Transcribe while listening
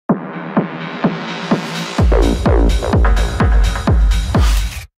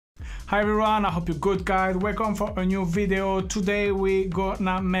Hi everyone, I hope you're good guys. Welcome for a new video. Today we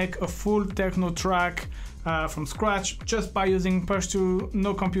gonna make a full techno track from scratch just by using Push 2,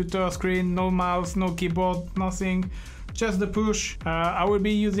 no computer screen, no mouse, no keyboard, nothing, just the push. I will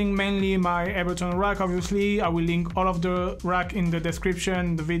be using mainly my Ableton rack. Obviously I will link all of the rack in the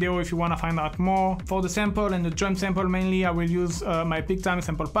description, the video, if you want to find out more. For the sample and the drum sample mainly I will use my peak time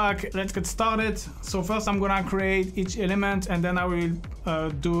sample pack. Let's get started. So first I'm gonna create each element and then I will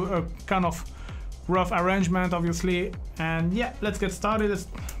do a kind of rough arrangement obviously, and yeah, let's get started. Let's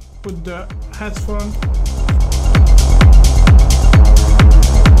put the headphone.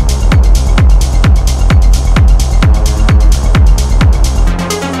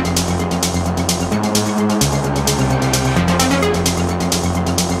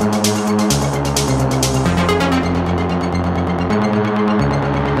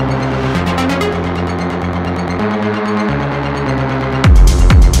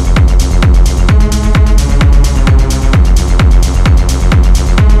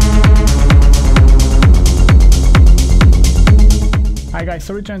 Hi guys,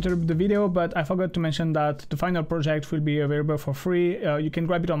 sorry to interrupt the video, but I forgot to mention that the final project will be available for free. You can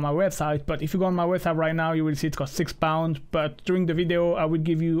grab it on my website, but if you go on my website right now, you will see it costs £6. But during the video, I will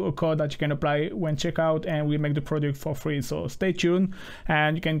give you a code that you can apply when checkout, and we'll make the product for free. So stay tuned,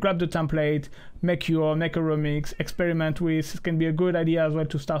 and you can grab the template, make a remix, experiment with. It can be a good idea as well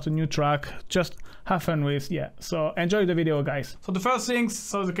to start a new track. Just have fun with, yeah. So enjoy the video, guys. So the first things,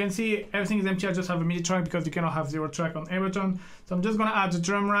 so you can see everything is empty. I just have a MIDI track because you cannot have 0 track on Ableton. So I'm just gonna add the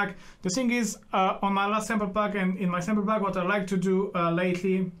drum rack. The thing is, on my last sample pack and in my sample pack, what I like to do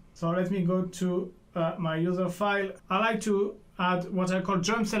lately, so let me go to my user file. I like to add what I call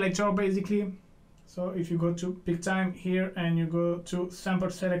drum selector basically. So if you go to peak time here and you go to sample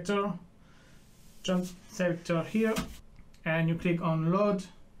selector, drum selector here, and you click on load,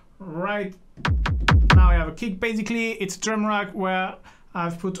 right now I have a kick. Basically it's a drum rack where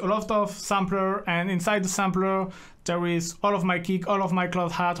I've put a lot of sampler, and inside the sampler there is all of my kick, all of my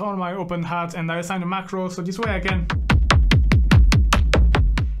closed hat, all my open hat, and I assign a macro, so this way I can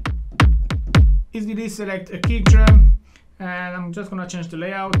easily select a kick drum, and I'm just gonna change the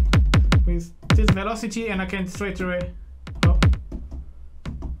layout with this velocity, and I can straight away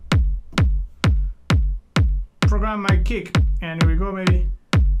program my kick, and here we go maybe.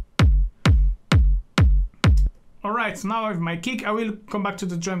 Alright, so now I have my kick. I will come back to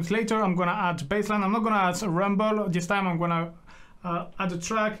the drums later. I'm gonna add bass line. I'm not gonna add a rumble this time. I'm gonna add a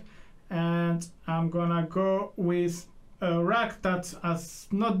track, and I'm gonna go with a rack that has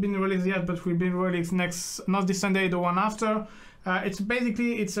not been released yet, but will be released not this Sunday, the one after.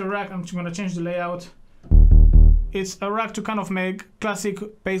 It's a rack. I'm just gonna change the layout. It's a rack to kind of make classic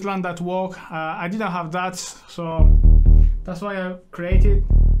bass line that work. I didn't have that, so that's why I created.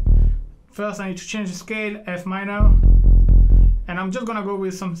 First I need to change the scale, F minor, and I'm just gonna go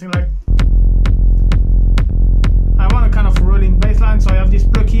with something like, I want a kind of rolling bass line, so I have this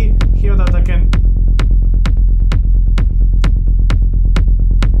plucky here that I can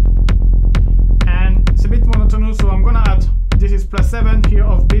and it's a bit monotonous, so I'm gonna add, this is +7 here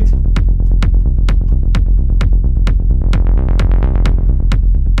of beat.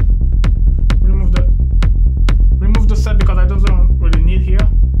 Remove the set because I don't really need here.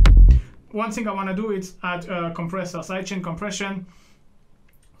 One thing I want to do is add a compressor, sidechain compression.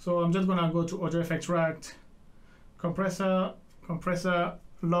 So I'm just gonna go to audio effects rack, compressor,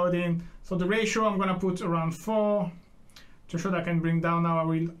 loading. So the ratio I'm gonna put around 4 to show that I can bring down. Now I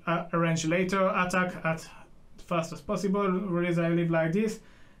will arrange later, attack at fast as possible, release I leave like this.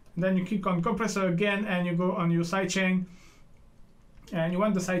 And then you click on compressor again and you go on your sidechain, and you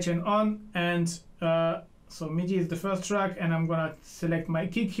want the sidechain on, and so MIDI is the first track, and I'm gonna select my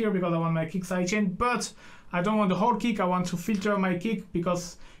kick here because I want my kick sidechain, but I don't want the whole kick. I want to filter my kick,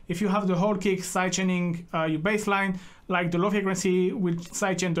 because if you have the whole kick sidechaining your bass line, like the low frequency will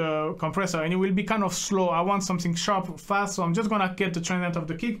sidechain the compressor and it will be kind of slow. I want something sharp, fast, so I'm just gonna get the transient of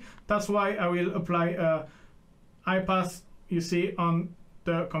the kick. That's why I will apply a high pass, you see, on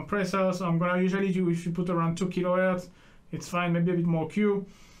the compressor. So I'm gonna usually do, if you put around 2 kHz, it's fine, maybe a bit more Q.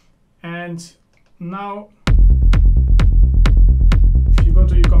 And now if you go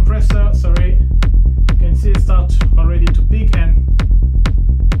to your compressor, sorry, you can see it start already to peak, and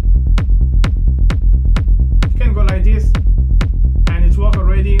you can go like this and it works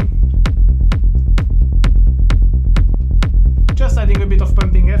already. Just adding a bit of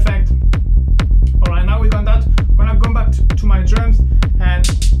pumping effect. Alright, now we've done that. I'm gonna go back to my drums, and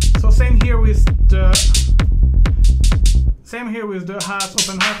so same here with the hat,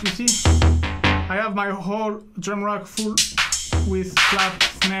 open hat, you see. I have my whole drum rack full with clap,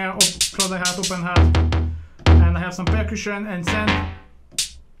 snare, close hi-hat, open hat, and I have some percussion and send.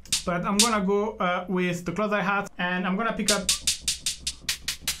 But I'm gonna go with the close hi-hat, and I'm gonna pick up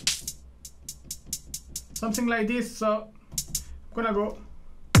something like this. So I'm gonna go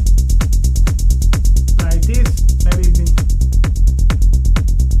like this, maybe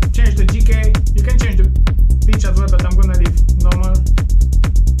change the GK. You can change the pitch as well, but I'm gonna leave normal.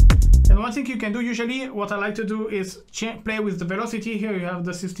 And one thing you can do usually, what I like to do is play with the velocity. Here you have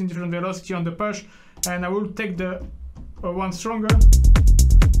the 16 different velocity on the push, and I will take the one stronger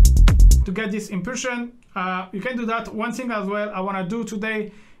to get this impulsion. You can do that. One thing as well I want to do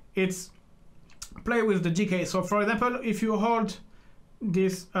today, it's play with the GK. So for example, if you hold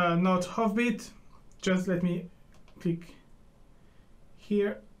this note offbeat, just let me click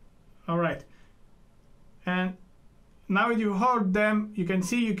here. All right, and now if you hold them, you can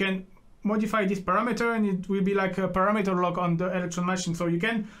see you can modify this parameter, and it will be like a parameter lock on the Electron machine. So you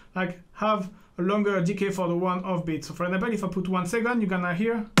can like have a longer decay for the one offbeat. So for example, if I put 1 second, you're gonna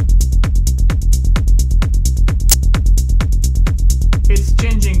hear it's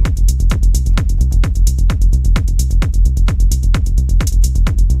changing.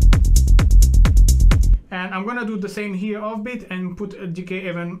 And I'm gonna do the same here offbeat and put a decay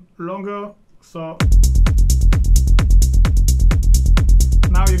even longer. So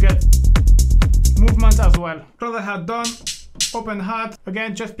now you get movement as well. Close the hat done, open hat.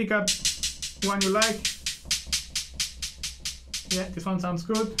 Again, just pick up one you like. Yeah, this one sounds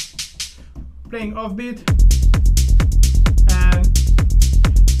good. Playing offbeat. And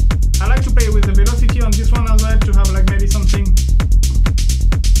I like to play with the velocity on this one as well to have like maybe something.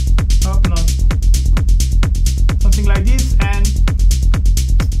 Oh, no. Something like this. And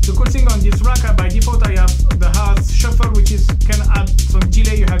the cool thing on this rack, by default I have the hard shuffle, which is can add some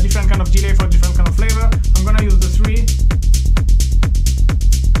delay. You have different kind of delay for different kind of flavor. I'm gonna use the 3.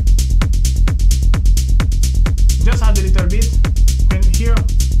 Just add a little bit. You can hear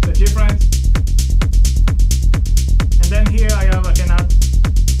the difference. And then here I can add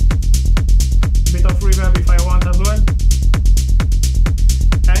a bit of reverb if I want as well.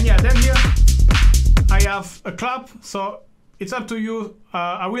 And yeah, then here I have a clap. So it's up to you.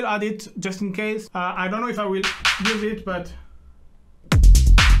 I will add it just in case. I don't know if I will use it, but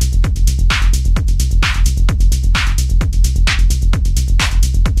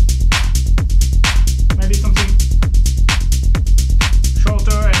maybe something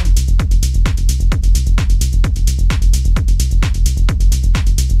shorter and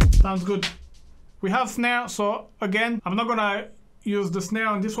sounds good. We have snare, so again, I'm not gonna use the snare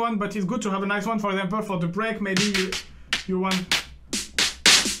on this one, but it's good to have a nice one. For example, for the break, maybe you want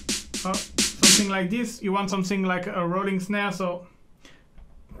something like this. You want something like a rolling snare, so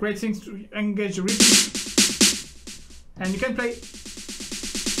great things to engage the rhythm. And you can play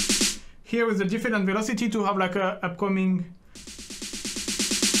here with the different velocity to have like a upcoming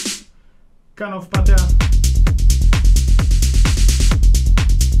kind of pattern.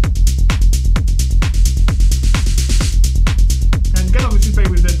 And you can obviously play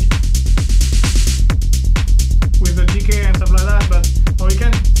with the decay and stuff like that, but or you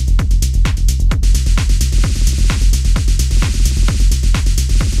can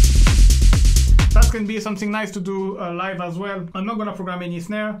that can be something nice to do live as well. I'm not gonna program any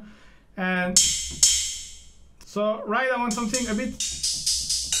snare, and so right, I want something a bit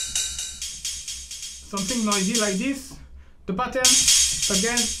something noisy like this. The pattern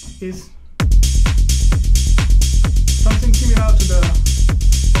again is something similar to the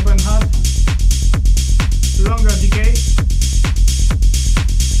open hat, longer decay,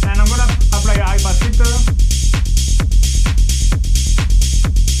 and I'm gonna apply a high pass filter.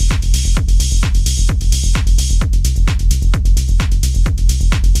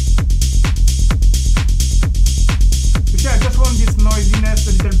 You see, I just want this noisiness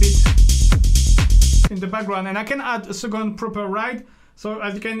a little bit in the background, and I can add a second proper ride. So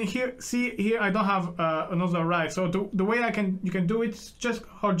as you can see here, I don't have another ride. So the way you can do it, just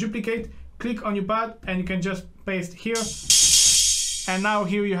hold duplicate, click on your pad, and you can just paste here. And now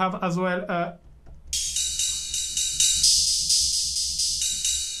here you have as well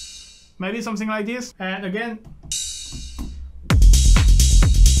maybe something like this. And again,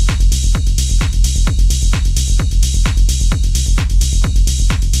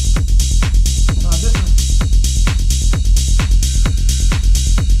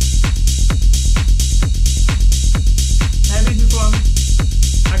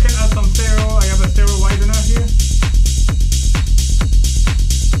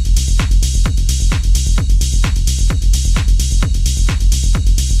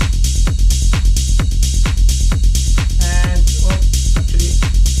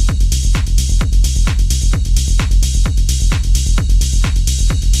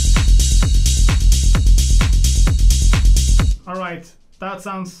 That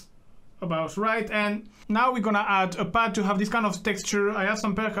sounds about right. And now we're gonna add a pad to have this kind of texture. I have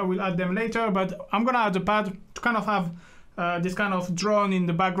some perk, I will add them later, but I'm gonna add a pad to kind of have this kind of drone in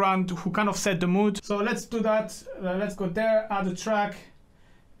the background who kind of set the mood. So let's do that. Let's go there, add a track,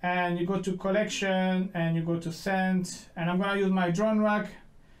 and you go to collection and you go to send, and I'm gonna use my drone rack.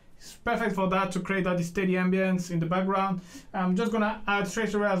 It's perfect for that, to create that steady ambience in the background. I'm just gonna add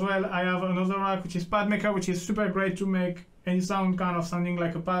straight away as well. I have another rack which is pad maker, which is super great to make any sound kind of sounding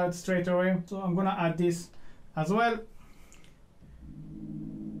like a pad straight away. So I'm gonna add this as well.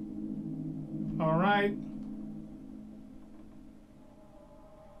 All right.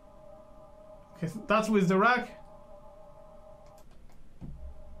 Okay, so that's with the rack.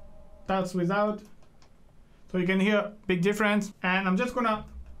 That's without. So you can hear big difference. And I'm just gonna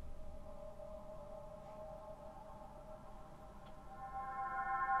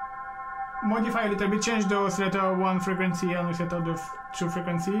modify a little bit, change the oscillator 1 frequency and oscillator 2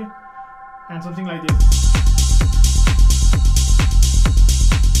 frequency, and something like this.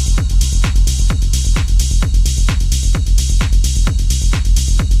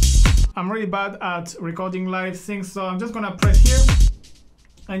 I'm really bad at recording live things, so I'm just gonna press here.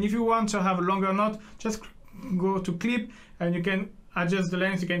 And if you want to have a longer note, just go to clip and you can adjust the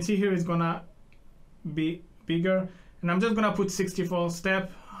length. You can see here it's gonna be bigger. And I'm just gonna put 64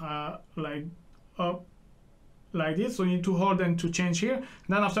 step like up like this. So you need to hold and to change here. And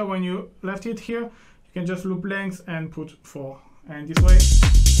then after, when you left it here, you can just loop length and put 4. And this way.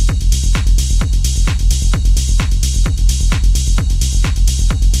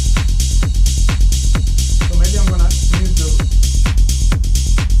 So maybe I'm gonna use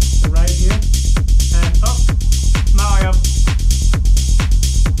the right here. And up. Now I have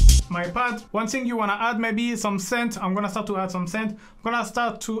my pad. One thing you want to add, maybe some synth. I'm gonna start to add some synth. I'm gonna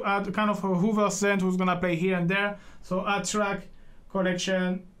start to add kind of a Hoover synth who's gonna play here and there. So add track,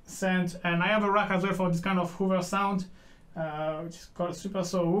 collection, synth, and I have a rack as well for this kind of Hoover sound, which is called Super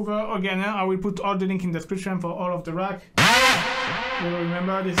So Hoover. Again, I will put all the link in the description for all of the rack. You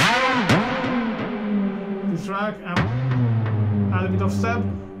remember this rack. Add a bit of sub.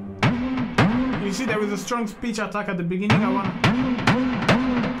 You see there is a strong pitch attack at the beginning. I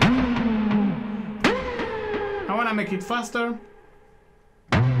wanna make it faster.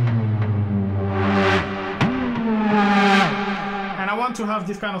 And I want to have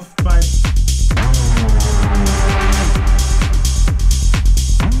this kind of vibe.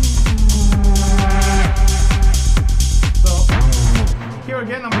 So here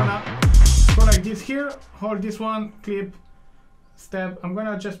again, I'm gonna go like this here, hold this one, clip, step. I'm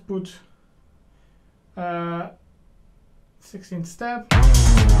gonna just put 16 step.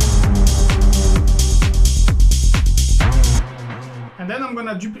 And then I'm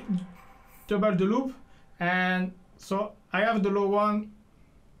gonna double the loop, and so I have the low one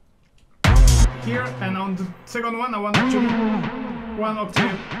here, and on the second one I want to be 1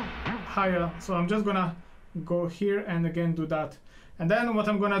 octave higher. So I'm just gonna go here and again do that. And then what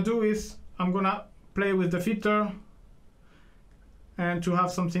I'm gonna do is I'm gonna play with the filter and to have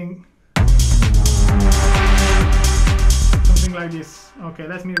something like this. Okay,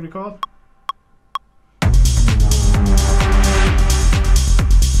 let me record.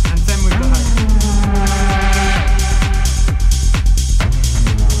 With the high.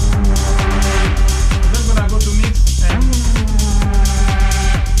 I'm just gonna go to mix and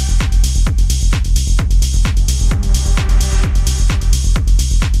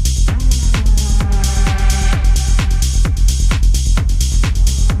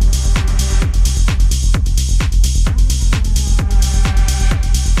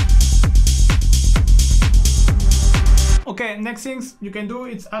okay, next things you can do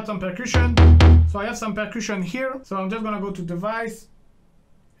is add some percussion. So I have some percussion here. So I'm just gonna go to device,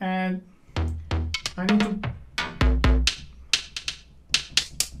 and I need to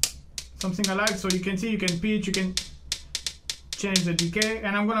something I like. So you can see, you can pitch, you can change the decay,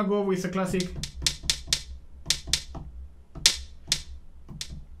 and I'm gonna go with a classic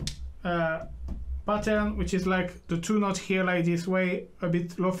pattern, which is like the 2 notes here like this way, a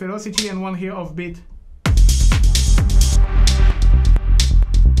bit low velocity, and one here off beat.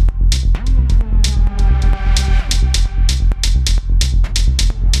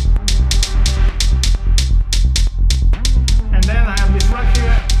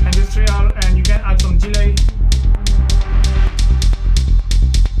 And you can add some delay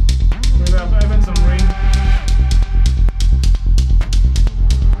with even some ring.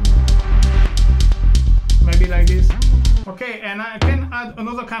 Maybe like this. Okay, and I can add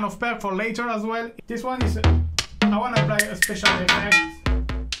another kind of perk for later as well. This one is, I want to apply a special effect.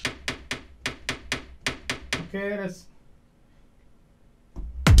 Okay, let's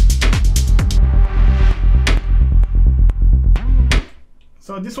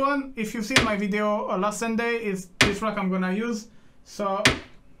So this one, if you've seen my video last Sunday, is this rack I'm gonna use. So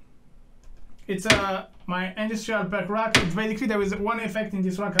it's my industrial perc rack. It's basically, there is one effect in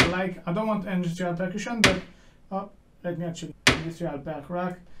this rack I like. I don't want industrial percussion, but let me actually, industrial perc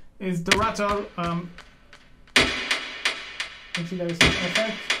rack is the rattle. You can see there is some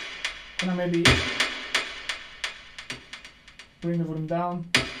effect. Gonna maybe bring the volume down.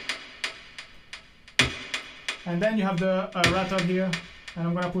 And then you have the rattle here, and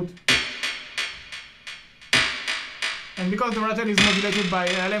I'm gonna put, and because the rattle is modulated by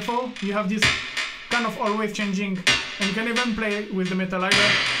LFO, you have this kind of always changing, and you can even play with the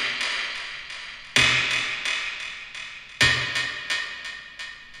metalizer.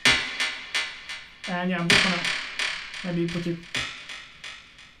 And yeah, I'm just gonna maybe put it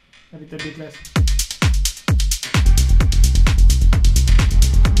a little bit less.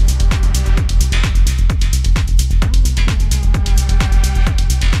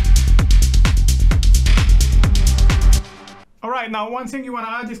 Alright, now one thing you want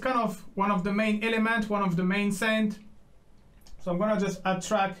to add is kind of one of the main elements, one of the main synth. So I'm gonna just add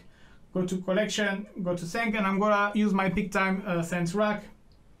track, go to collection, go to sync, and I'm gonna use my peak time synth rack.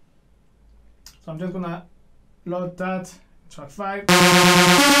 So I'm just gonna load that, track 5.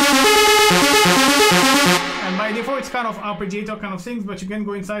 And by default it's kind of arpeggiator kind of things, but you can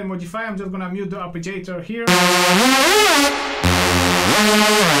go inside and modify. I'm just gonna mute the arpeggiator here.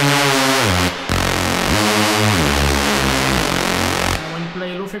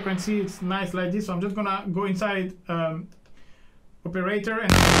 Play low frequency, it's nice like this. So I'm just gonna go inside operator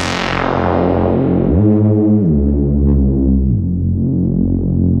and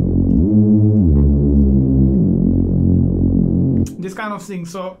this kind of thing.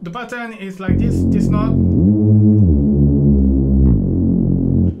 So the pattern is like this note.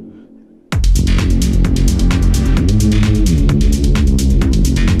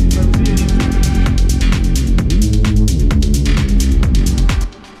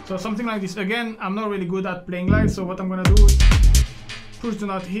 So something like this. Again, I'm not really good at playing live, so what I'm gonna do is push the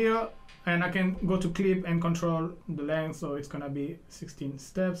note here, and I can go to clip and control the length, so it's gonna be 16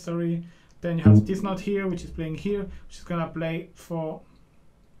 steps, sorry. Then you have this note here, which is playing here, which is gonna play for,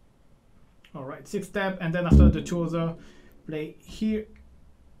 alright, 6 steps, and then after the two other, play here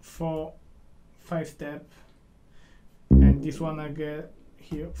for 5 steps, and this one I get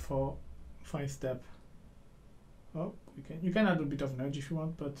here for 5 steps. Oh, you can add a bit of nudge if you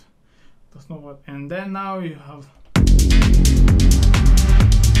want, but that's not what. And then now you have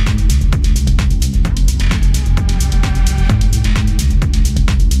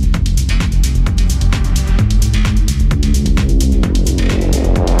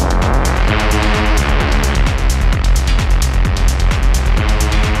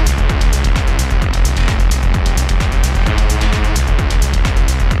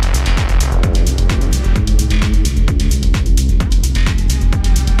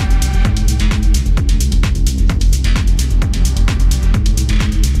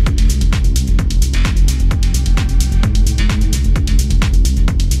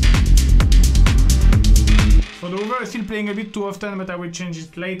playing a bit too often, but I will change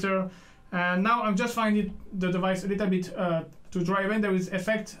it later. And now I'm just finding the device a little bit to drive in. There is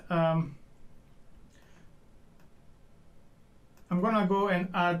effect. I'm gonna go and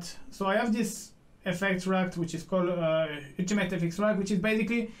add. So I have this effects rack, which is called Ultimate FX rack, which is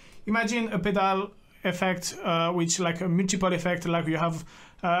basically, imagine a pedal effect, which like a multiple effect, like you have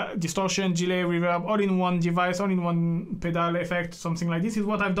distortion, delay, reverb, all in one device, all in one pedal effect, something like this is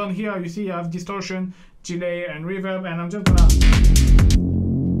what I've done here. You see I have distortion, delay, and reverb, and I'm just gonna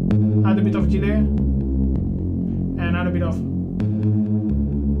add a bit of delay and add a bit of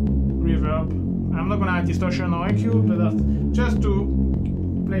reverb. I'm not gonna add distortion or EQ, but that's just to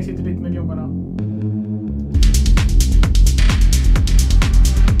place it a bit. Maybe I'm gonna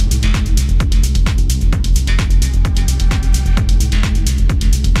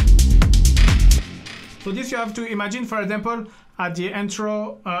so this you have to imagine. For example, at the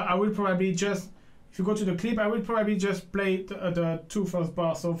intro, I will probably just, if you go to the clip, I will probably just play the 2 first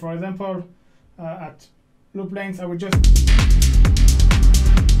bars. So for example, at loop length, I will just,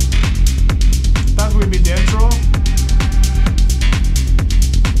 that will be the intro.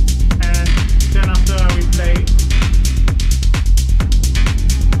 And then after I will play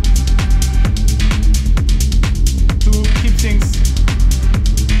to keep things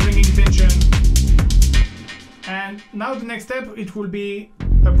bringing tension. And now the next step, it will be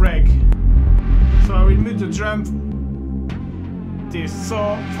a break. So I will mute the drum, this.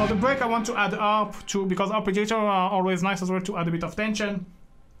 So for the break, I want to add harp too, because arpeggiator are always nice as well to add a bit of tension.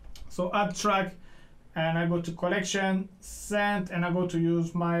 So add track, and I go to collection, send, and I go to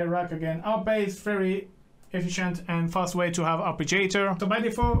use my rack again. Arpey is very efficient and fast way to have arpeggiator. So by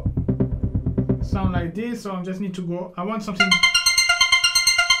default, sound like this. So I just need to go, I want something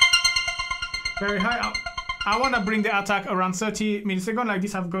very high. I want to bring the attack around 30 milliseconds like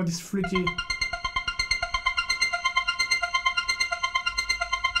this. I've got this fluty.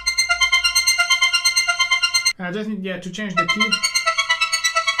 And I just need to change the key.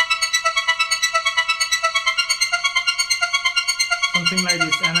 Something like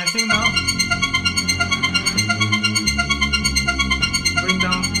this. And I think now, bring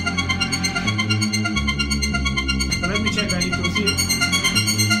down. So let me check, I need to see it.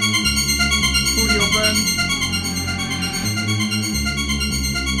 Fully open.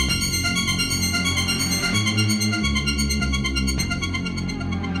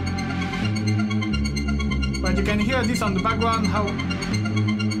 But you can hear this on the background, how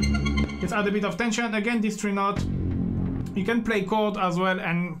it's add a bit of tension. Again, this 3 note, you can play chord as well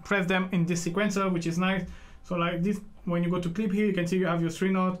and press them in this sequencer, which is nice. So like this, when you go to clip here, you can see you have your 3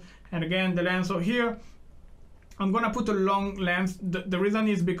 note, and again the length. So here I'm gonna put a long length. The reason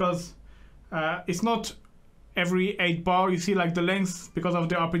is because it's not every 8 bar. You see like the length, because of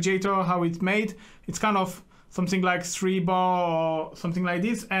the arpeggiator, how it's made, it's kind of something like 3 bar or something like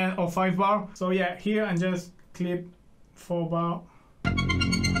this, and or 5 bar. So yeah, here and just clip 4 bar.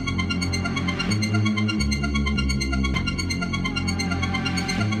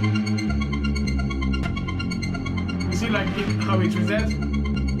 You see like how it resets.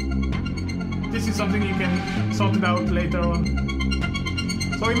 This is something you can sort it out later on.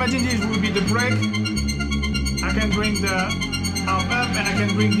 So imagine this would be the break. I can bring the arm up, and I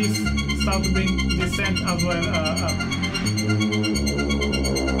can bring this, start to bring this send as well up.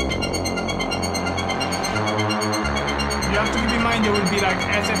 You have to keep in mind there will be like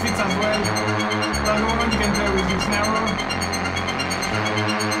SFX as well. At the moment you can play with your Snare.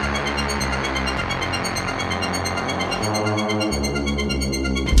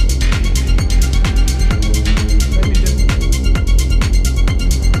 Let me just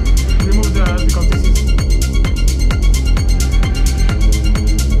remove because this is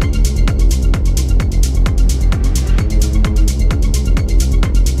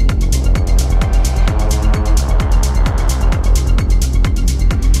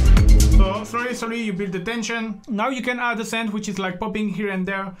slowly you build the tension. Now you can add a send, which is like popping here and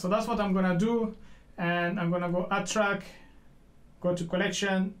there. So that's what I'm gonna do, and I'm gonna go add track, go to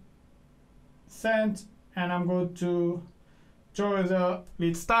collection, send, and I'm going to draw the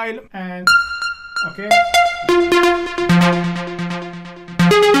lead style, and okay,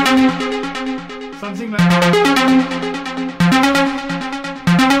 something like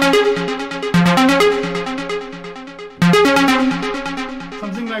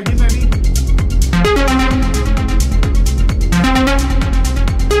something like this maybe.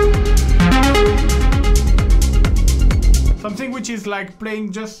 Something which is like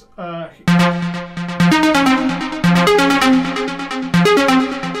playing just and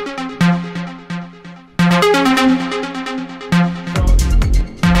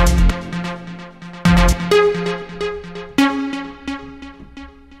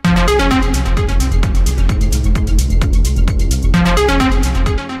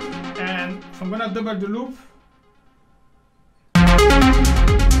I'm gonna double the loop.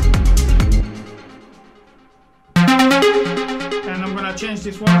 And I'm gonna change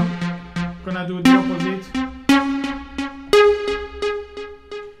this one, gonna do the opposite.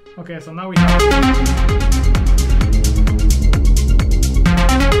 Okay, so now we have,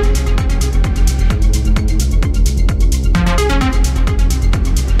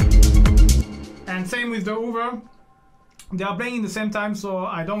 and same with the Hoover, they are playing at the same time, so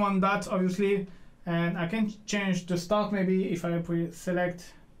I don't want that obviously. And I can change the start maybe if I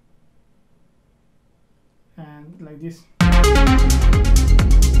select and like this.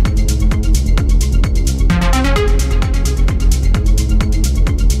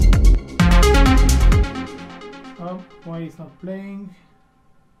 Oh, why it's not playing?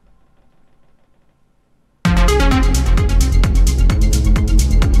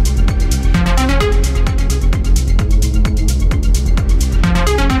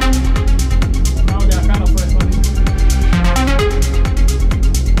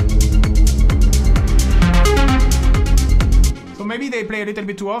 Maybe they play a little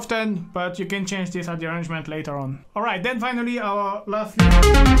bit too often, but you can change this at the arrangement later on. Alright, then finally our last thing.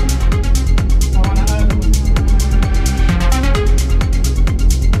 I wanna add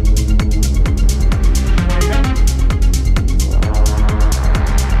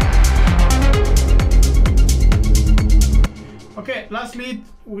okay, last lead,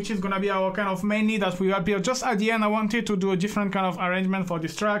 which is gonna be our kind of main lead that we appear just at the end. I wanted to do a different kind of arrangement for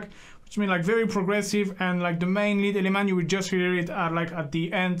this track, which means like very progressive, and like the main lead element you will just hear it at like at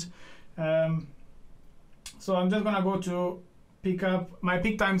the end. So I'm just gonna go to pick up my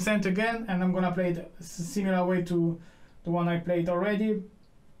peak time cent again, and I'm gonna play it a similar way to the one I played already.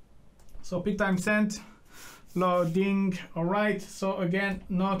 So peak time cent, loading. All right, so again,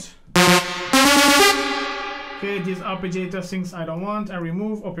 not okay. These arpeggiator things I don't want. I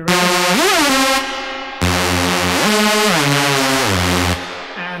remove operator,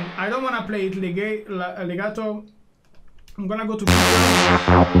 and I don't want to play it legato. I'm gonna go to filter.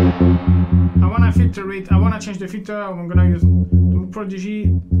 I want to filter it. I want to change the filter. I'm gonna use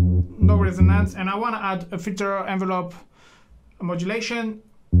Prodigy, no resonance, and I want to add a filter envelope modulation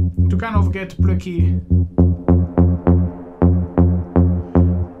to kind of get plucky.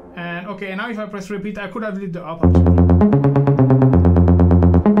 And okay, now if I press repeat, I could have lit the up actually.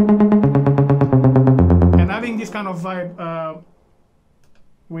 And having this kind of vibe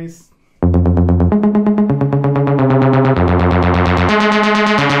with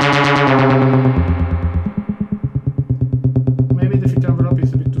maybe the filter envelope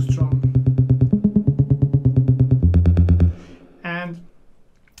is a bit too strong. And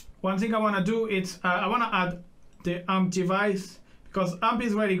one thing I want to do is I want to add the amp device, because amp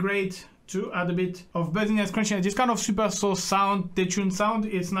is really great to add a bit of buzziness, crunchiness, this kind of super sauce sound, detuned sound.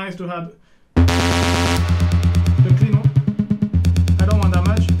 It's nice to add the clean. I don't want that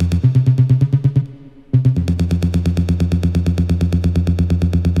much.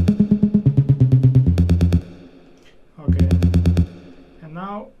 Okay, and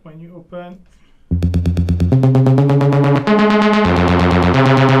now when you open,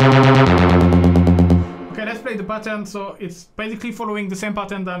 okay, let's play the pattern. So it's basically following the same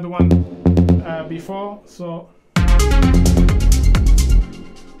pattern than the one before. So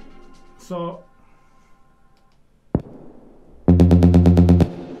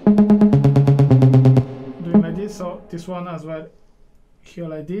doing like this. So this one as well here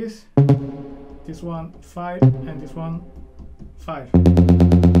like this. This one 5 and this one 5.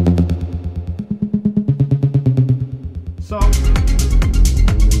 So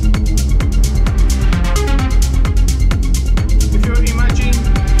if you imagine,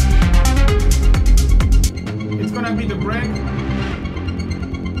 it's gonna be the break,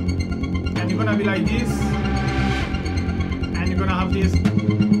 and you're gonna be like this, and you're gonna have this.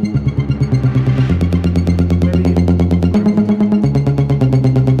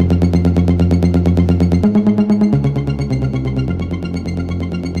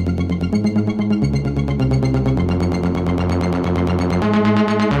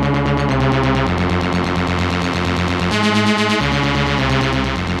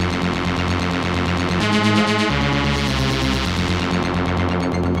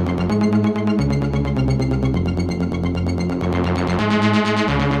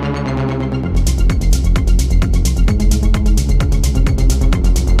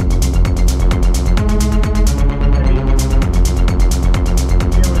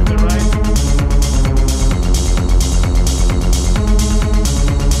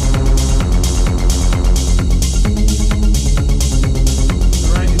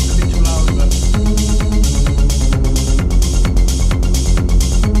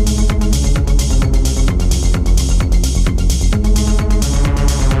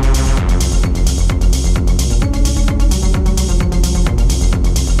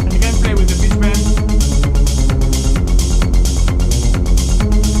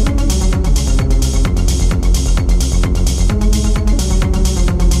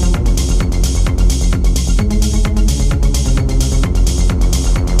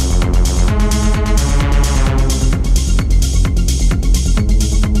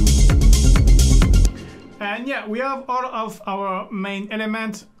 We have all of our main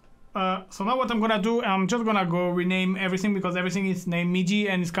elements. So now what I'm gonna do, I'm just gonna go rename everything, because everything is named MIDI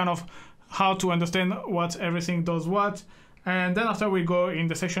and it's kind of hard to understand what everything does what. And then after we go in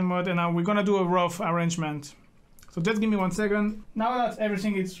the session mode, and we're gonna do a rough arrangement. So just give me 1 second. Now that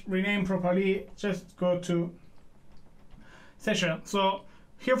everything is renamed properly, just go to session. So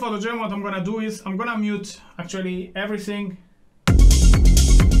here for the drum, what I'm gonna do is I'm gonna mute actually everything.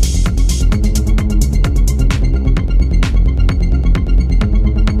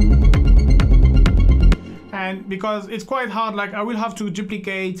 And because it's quite hard, like I will have to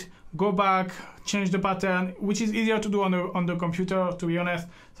duplicate, go back, change the pattern, which is easier to do on the computer, to be honest.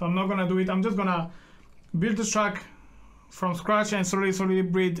 So I'm not gonna do it. I'm just gonna build the track from scratch and slowly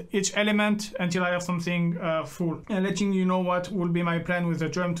build each element until I have something full, and letting you know what will be my plan with the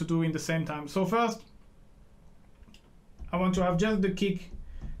drum to do in the same time. So first, I want to have just the kick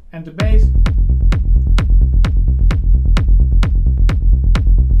and the bass.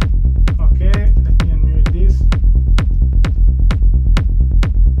 Okay, let me unmute this.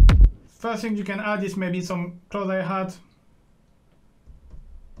 First thing you can add is maybe some close hi-hat.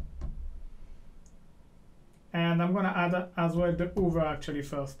 And I'm gonna add as well the Hoover actually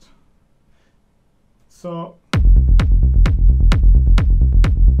first. So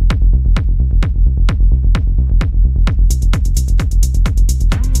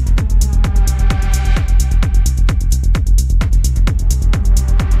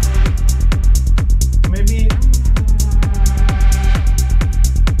maybe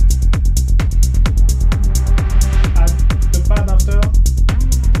add the pad after.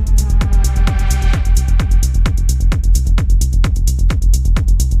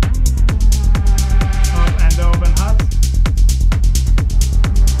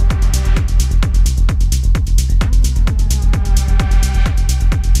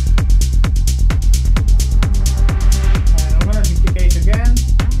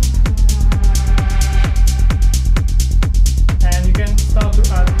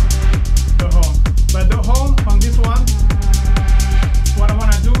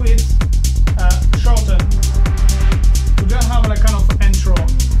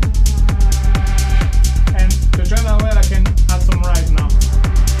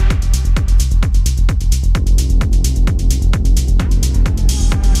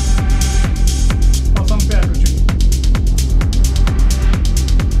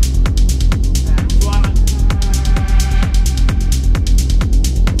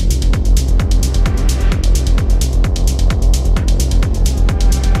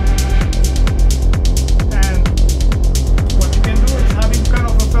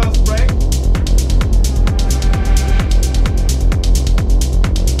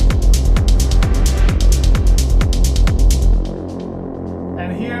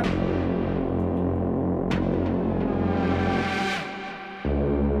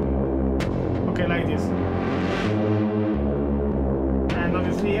 Like this, and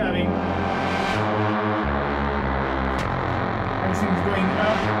obviously having everything's going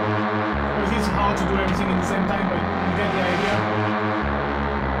up. Obviously it's hard to do everything at the same time, but you get the idea.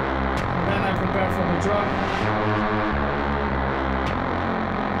 And then I prepare for the drop.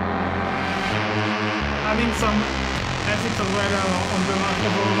 Having some effects as well on the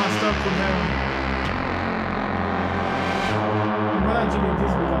master could help. I'm gonna delete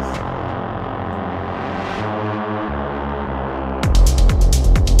this because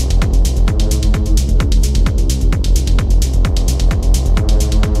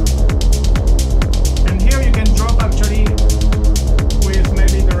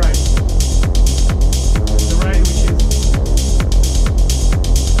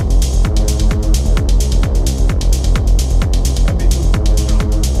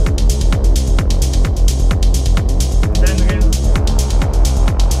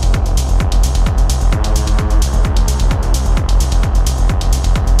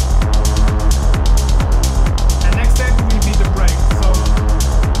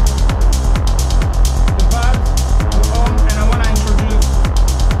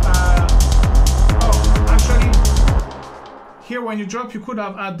when you drop, you could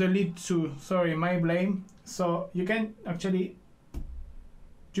have added the lead too. Sorry, my blame. So you can actually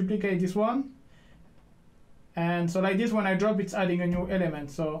duplicate this one, and so like this, when I drop, it's adding a new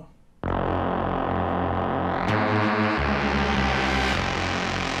element. So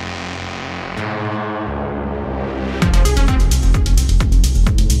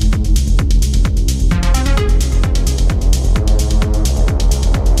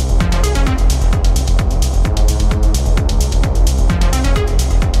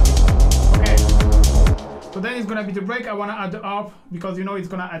it's gonna be the break. I wanna add the harp because you know it's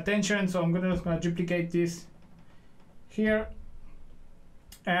gonna add tension, so I'm just gonna duplicate this here.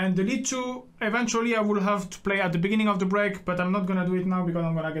 And the lead 2, eventually I will have to play at the beginning of the break, but I'm not gonna do it now because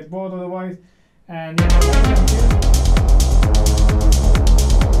I'm gonna get bored otherwise. And yeah,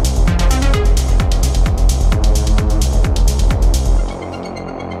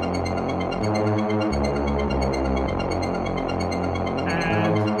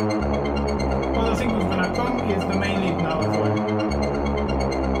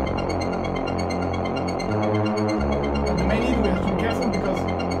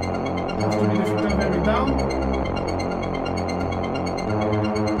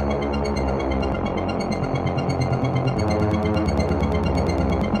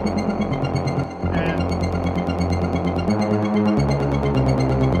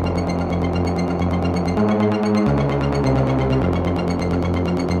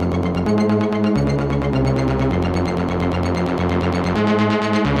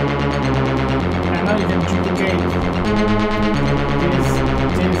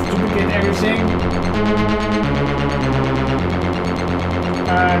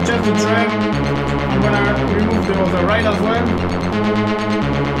 have the track. I'm gonna remove the other ride as well.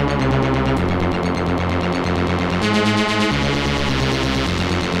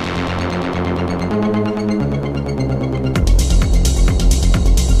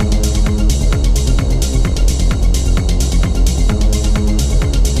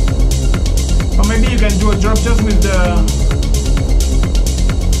 Or maybe you can do a drop just with the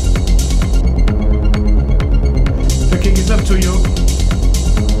kick. Is up to you.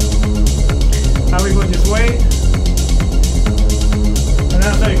 I will go this way, and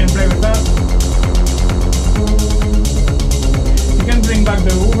after you can play with that. You can bring back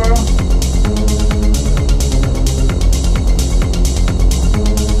the Hoover.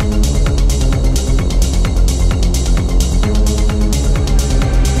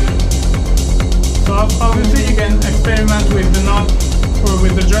 So obviously you can experiment with the knob or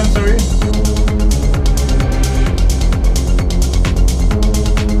with the drum, sorry.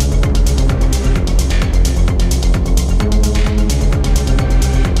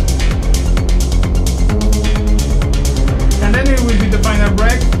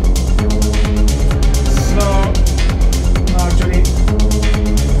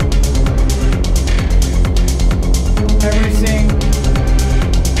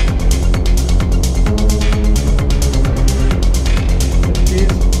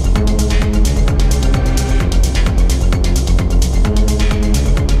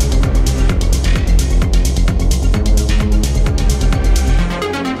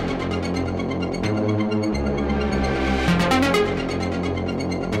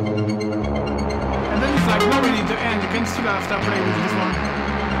 After playing with this one.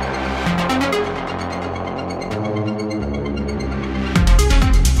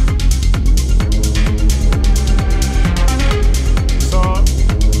 So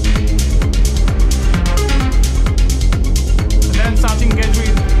and then starting get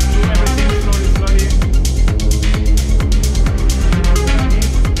rid to everything slowly.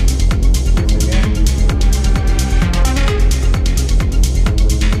 This again.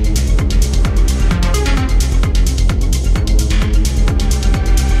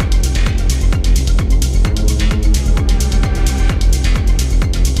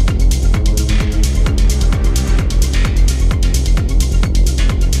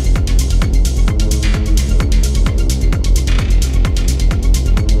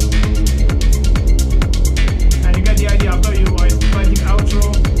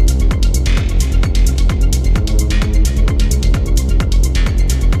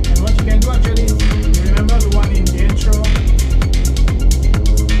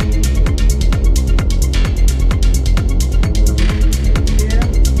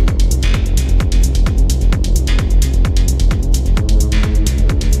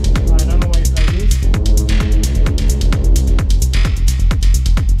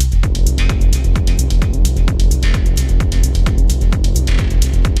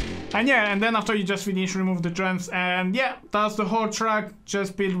 And yeah, and then after you just finish, remove the drums, and yeah, that's the whole track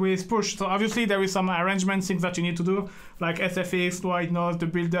just built with Push. So obviously there is some arrangement things that you need to do, like SFX, white noise, the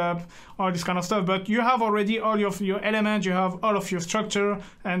build up, all this kind of stuff, but you have already all of your elements, you have all of your structure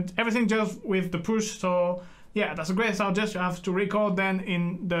and everything just with the Push. So yeah, that's a great sound. Just you have to record then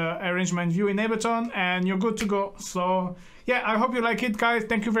in the arrangement view in Ableton and you're good to go. So yeah, I hope you like it, guys.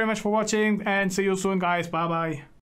 Thank you very much for watching and see you soon, guys. Bye bye.